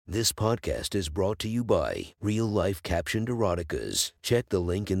This podcast is brought to you by Real Life Captioned Eroticas. Check the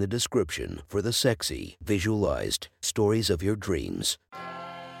link in the description for the sexy, visualized stories of your dreams.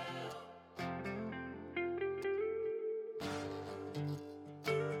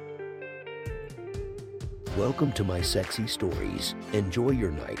 Welcome to my sexy stories. Enjoy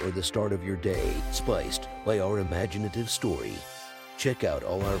your night or the start of your day, spiced by our imaginative story. Check out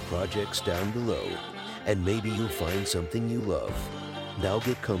all our projects down below, and maybe you'll find something you love. Now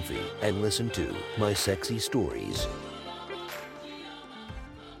get comfy and listen to my sexy stories.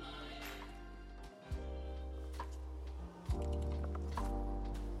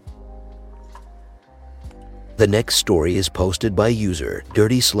 The next story is posted by user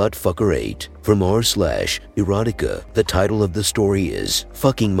DirtySlutFucker8 from r/erotica. The title of the story is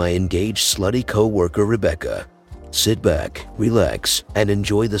Fucking My Engaged Slutty Co-Worker Rebecca. Sit back, relax, and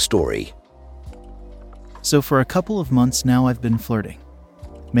enjoy the story. So for a couple of months now I've been flirting,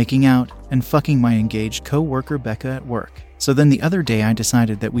 making out, and fucking my engaged co-worker Becca at work. So then the other day I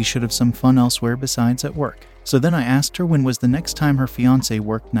decided that we should have some fun elsewhere besides at work. So then I asked her when was the next time her fiancé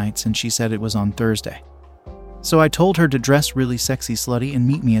worked nights, and she said it was on Thursday. So I told her to dress really sexy slutty and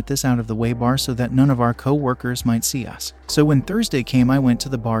meet me at this out-of-the-way bar so that none of our co-workers might see us. So when Thursday came, I went to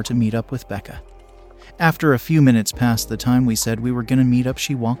the bar to meet up with Becca. After a few minutes past the time we said we were gonna meet up,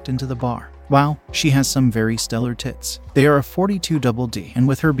 she walked into the bar. Wow, she has some very stellar tits. They are a 42 double D, and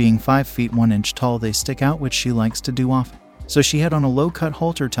with her being 5 feet 1 inch tall, they stick out, which she likes to do often. So she had on a low-cut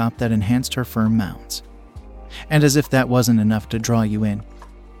halter top that enhanced her firm mounds. And as if that wasn't enough to draw you in,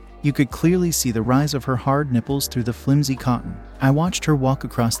 you could clearly see the rise of her hard nipples through the flimsy cotton. I watched her walk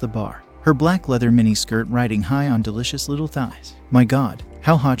across the bar, her black leather miniskirt riding high on delicious little thighs. My God,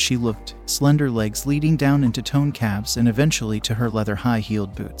 how hot she looked, slender legs leading down into toned calves and eventually to her leather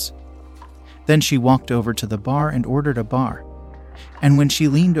high-heeled boots. Then she walked over to the bar and ordered a bar. And when she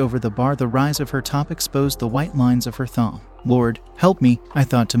leaned over the bar, the rise of her top exposed the white lines of her thong. Lord, help me, I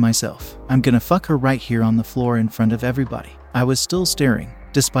thought to myself. I'm gonna fuck her right here on the floor in front of everybody. I was still staring,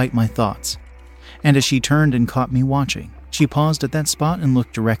 despite my thoughts. And as she turned and caught me watching, she paused at that spot and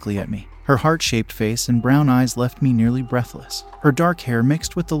looked directly at me. Her heart-shaped face and brown eyes left me nearly breathless. Her dark hair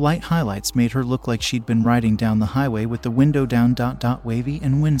mixed with the light highlights made her look like she'd been riding down the highway with the window down ... wavy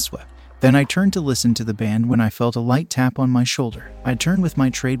and windswept. Then I turned to listen to the band when I felt a light tap on my shoulder. I turned with my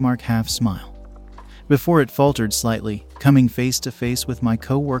trademark half smile, before it faltered slightly, coming face to face with my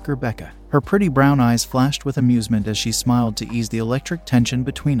co-worker Becca. Her pretty brown eyes flashed with amusement as she smiled to ease the electric tension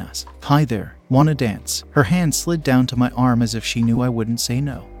between us. Hi there, wanna dance? Her hand slid down to my arm as if she knew I wouldn't say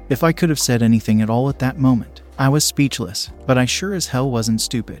no. If I could have said anything at all at that moment, I was speechless, but I sure as hell wasn't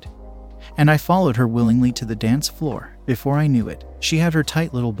stupid. And I followed her willingly to the dance floor. Before I knew it, she had her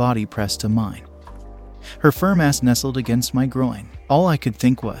tight little body pressed to mine, her firm ass nestled against my groin. All I could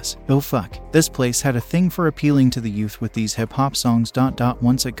think was, oh fuck, this place had a thing for appealing to the youth with these hip-hop songs.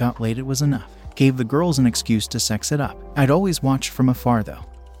 Once it got late, it was enough. Gave the girls an excuse to sex it up. I'd always watched from afar though.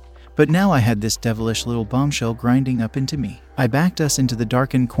 But now I had this devilish little bombshell grinding up into me. I backed us into the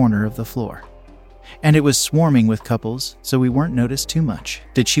darkened corner of the floor, and it was swarming with couples, so we weren't noticed too much.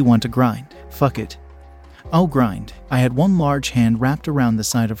 Did she want to grind? Fuck it, I'll grind. I had one large hand wrapped around the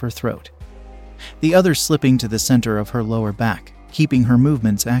side of her throat, the other slipping to the center of her lower back, keeping her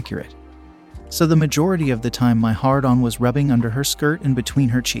movements accurate. So the majority of the time my hard-on was rubbing under her skirt and between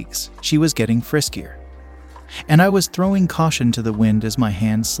her cheeks. She was getting friskier, and I was throwing caution to the wind as my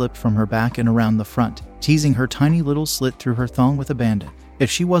hand slipped from her back and around the front, teasing her tiny little slit through her thong with abandon. If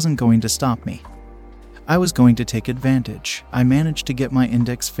she wasn't going to stop me, I was going to take advantage. I managed to get my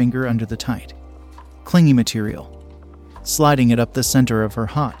index finger under the tight, clingy material, sliding it up the center of her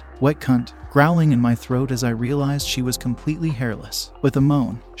hot, wet cunt, growling in my throat as I realized she was completely hairless. With a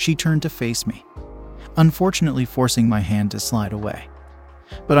moan, she turned to face me, unfortunately forcing my hand to slide away.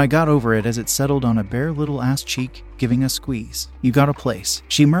 But I got over it as it settled on a bare little ass cheek, giving a squeeze. You got a place,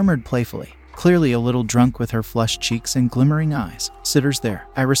 she murmured playfully, clearly a little drunk with her flushed cheeks and glimmering eyes. Sitters there,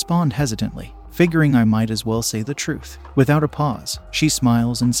 I respond hesitantly, figuring I might as well say the truth. Without a pause, she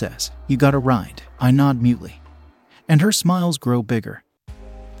smiles and says, you got a ride. I nod mutely, and her smiles grow bigger,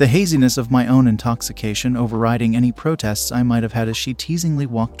 the haziness of my own intoxication overriding any protests I might have had as she teasingly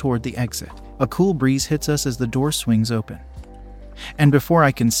walked toward the exit. A cool breeze hits us as the door swings open, and before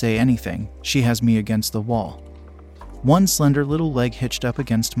I can say anything, she has me against the wall, one slender little leg hitched up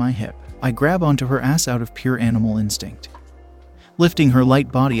against my hip. I grab onto her ass out of pure animal instinct, lifting her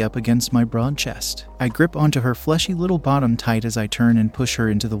light body up against my broad chest. I grip onto her fleshy little bottom tight as I turn and push her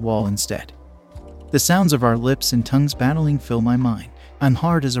into the wall instead. The sounds of our lips and tongues battling fill my mind. I'm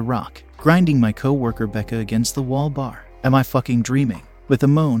hard as a rock, grinding my co-worker Becca against the wall bar. Am I fucking dreaming? With a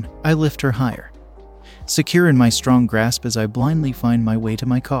moan, I lift her higher, secure in my strong grasp as I blindly find my way to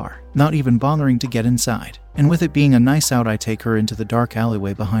my car, not even bothering to get inside. And with it being a nice out, I take her into the dark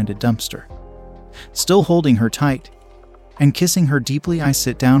alleyway behind a dumpster. Still holding her tight and kissing her deeply, I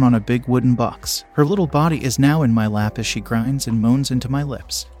sit down on a big wooden box. Her little body is now in my lap as she grinds and moans into my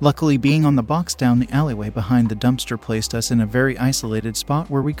lips. Luckily, being on the box down the alleyway behind the dumpster placed us in a very isolated spot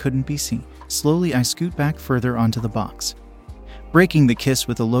where we couldn't be seen. Slowly, I scoot back further onto the box, breaking the kiss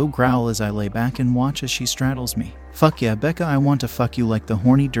with a low growl as I lay back and watch as she straddles me. "Fuck yeah, Becca, I want to fuck you like the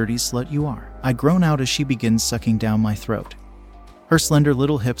horny, dirty slut you are," I groan out as she begins sucking down my throat, her slender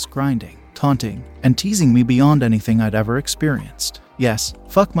little hips grinding, taunting, and teasing me beyond anything I'd ever experienced. "Yes,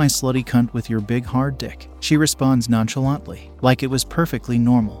 fuck my slutty cunt with your big hard dick," she responds nonchalantly, like it was perfectly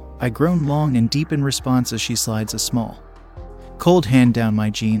normal. I groan long and deep in response as she slides a small, cold hand down my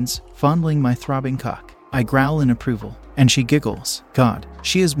jeans, fondling my throbbing cock. I growl in approval, and she giggles. God,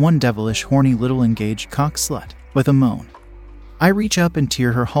 she is one devilish, horny little engaged cock slut. With a moan, I reach up and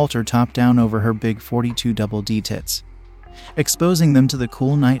tear her halter top down over her big 42 double D tits, exposing them to the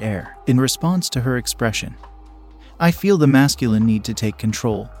cool night air. In response to her expression, I feel the masculine need to take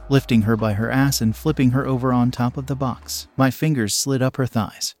control, lifting her by her ass and flipping her over on top of the box. My fingers slid up her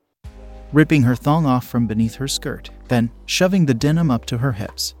thighs, ripping her thong off from beneath her skirt, then shoving the denim up to her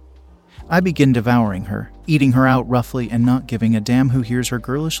hips. I begin devouring her, eating her out roughly and not giving a damn who hears her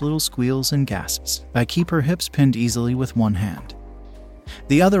girlish little squeals and gasps. I keep her hips pinned easily with one hand,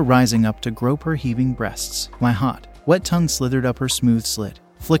 the other rising up to grope her heaving breasts. My hot, wet tongue slithered up her smooth slit,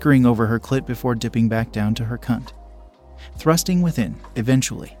 flickering over her clit before dipping back down to her cunt, thrusting within.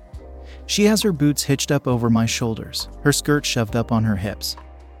 Eventually, she has her boots hitched up over my shoulders, her skirt shoved up on her hips,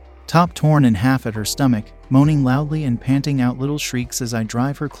 top torn in half at her stomach, moaning loudly and panting out little shrieks as I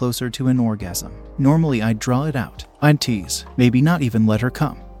drive her closer to an orgasm. Normally I'd draw it out, I'd tease, maybe not even let her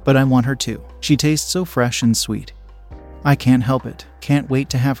come, but I want her to. She tastes so fresh and sweet. I can't help it, can't wait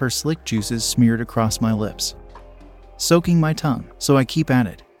to have her slick juices smeared across my lips, soaking my tongue, so I keep at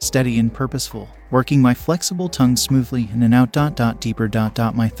it, steady and purposeful, working my flexible tongue smoothly in and out deeper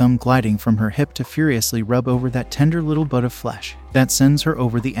my thumb gliding from her hip to furiously rub over that tender little bud of flesh that sends her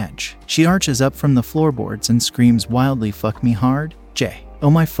over the edge. She arches up from the floorboards and screams wildly, "Fuck me hard, Jay. Oh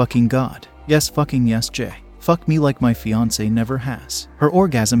my fucking god. Yes, fucking yes, Jay. Fuck me like my fiance never has." Her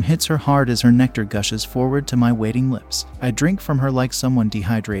orgasm hits her hard as her nectar gushes forward to my waiting lips. I drink from her like someone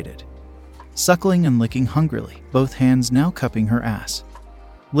dehydrated, suckling and licking hungrily, both hands now cupping her ass,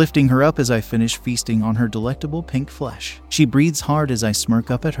 lifting her up as I finish feasting on her delectable pink flesh. She breathes hard as I smirk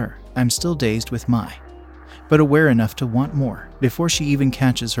up at her. I'm still dazed with my, but aware enough to want more, before she even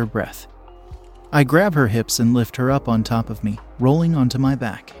catches her breath. I grab her hips and lift her up on top of me, rolling onto my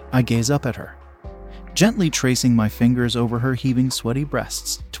back. I gaze up at her, gently tracing my fingers over her heaving sweaty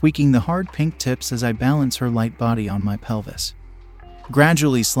breasts, tweaking the hard pink tips as I balance her light body on my pelvis,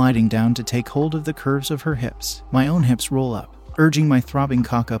 gradually sliding down to take hold of the curves of her hips. My own hips roll up, urging my throbbing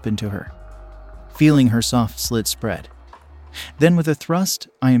cock up into her, feeling her soft slit spread. Then with a thrust,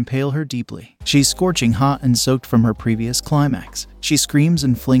 I impale her deeply. She's scorching hot and soaked from her previous climax. She screams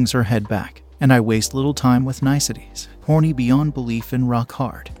and flings her head back, and I waste little time with niceties. Horny beyond belief and rock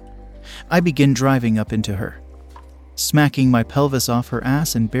hard, I begin driving up into her, smacking my pelvis off her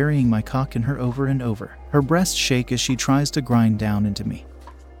ass and burying my cock in her over and over. Her breasts shake as she tries to grind down into me,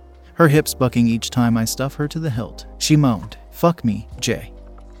 her hips bucking each time I stuff her to the hilt. She moaned, "Fuck me, Jay.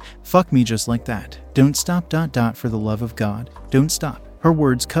 Fuck me just like that. Don't stop, for the love of God, don't stop." Her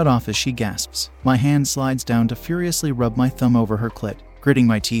words cut off as she gasps. My hand slides down to furiously rub my thumb over her clit, gritting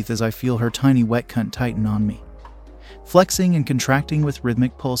my teeth as I feel her tiny wet cunt tighten on me, flexing and contracting with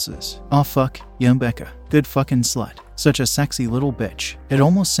rhythmic pulses. "Aw fuck, yeah Becca. Good fucking slut. Such a sexy little bitch." It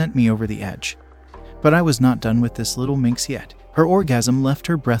almost sent me over the edge. But I was not done with this little minx yet. Her orgasm left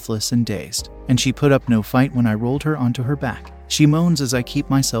her breathless and dazed, and she put up no fight when I rolled her onto her back. She moans as I keep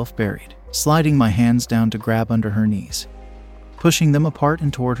myself buried, sliding my hands down to grab under her knees, pushing them apart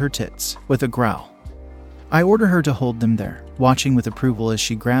and toward her tits. With a growl, I order her to hold them there, watching with approval as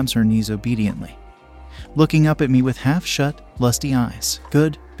she grabs her knees obediently, looking up at me with half-shut, lusty eyes.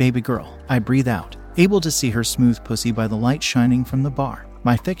 "Good, baby girl," I breathe out, able to see her smooth pussy by the light shining from the bar.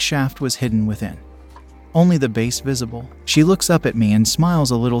 My thick shaft was hidden within, only the base visible. She looks up at me and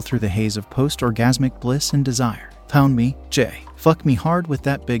smiles a little through the haze of post-orgasmic bliss and desire. "Pound me, Jay. Fuck me hard with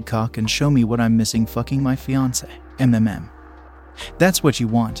that big cock and show me what I'm missing fucking my fiancé. MMM. That's what you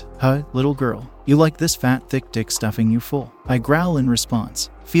want, huh, little girl? You like this fat, thick dick stuffing you full?" I growl in response,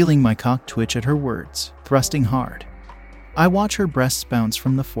 feeling my cock twitch at her words, thrusting hard. I watch her breasts bounce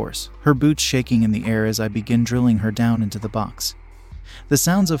from the force, her boots shaking in the air as I begin drilling her down into the box, The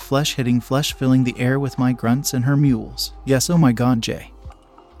sounds of flesh hitting flesh filling the air with my grunts and her mewls. Yes, oh my god, Jay.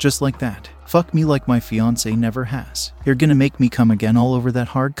 Just like that. Fuck me like my fiancé never has. You're gonna make me come again all over that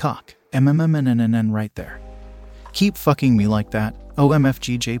hard cock. MMMNNNN right there. Keep fucking me like that.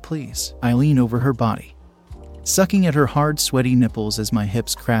 OMFGJ please. I lean over her body, sucking at her hard, sweaty nipples as my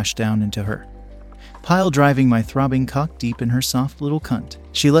hips crash down into her, pile driving my throbbing cock deep in her soft little cunt.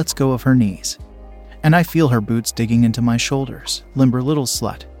 She lets go of her knees, and I feel her boots digging into my shoulders. Limber little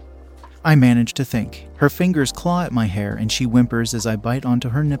slut, I manage to think. Her fingers claw at my hair and she whimpers as I bite onto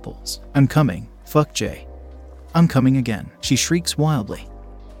her nipples. I'm coming. Fuck Jay. I'm coming again. She shrieks wildly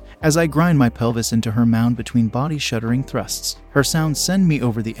as I grind my pelvis into her mound between body-shuddering thrusts. Her sounds send me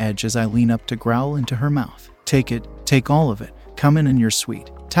over the edge as I lean up to growl into her mouth. Take it. Take all of it. Come in and you're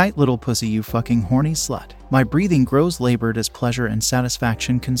sweet. Tight little pussy, you fucking horny slut. My breathing grows labored as pleasure and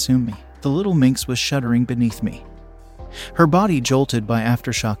satisfaction consume me. The little minx was shuddering beneath me, her body jolted by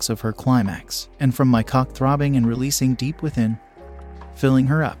aftershocks of her climax, and from my cock throbbing and releasing deep within, filling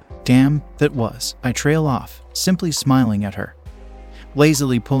her up. Damn, that was. I trail off, simply smiling at her,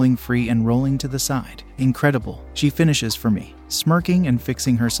 lazily pulling free and rolling to the side. Incredible, she finishes for me, smirking and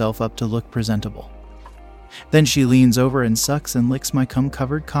fixing herself up to look presentable. Then she leans over and sucks and licks my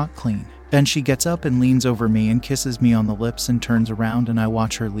cum-covered cock clean. Then she gets up and leans over me and kisses me on the lips and turns around, and I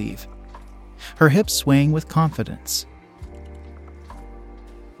watch her leave, her hips swaying with confidence.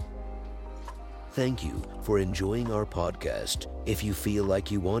 Thank you for enjoying our podcast. If you feel like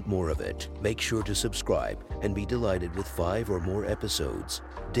you want more of it, make sure to subscribe and be delighted with 5 or more episodes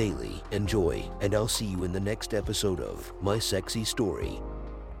daily. Enjoy, and I'll see you in the next episode of My Sexy Story.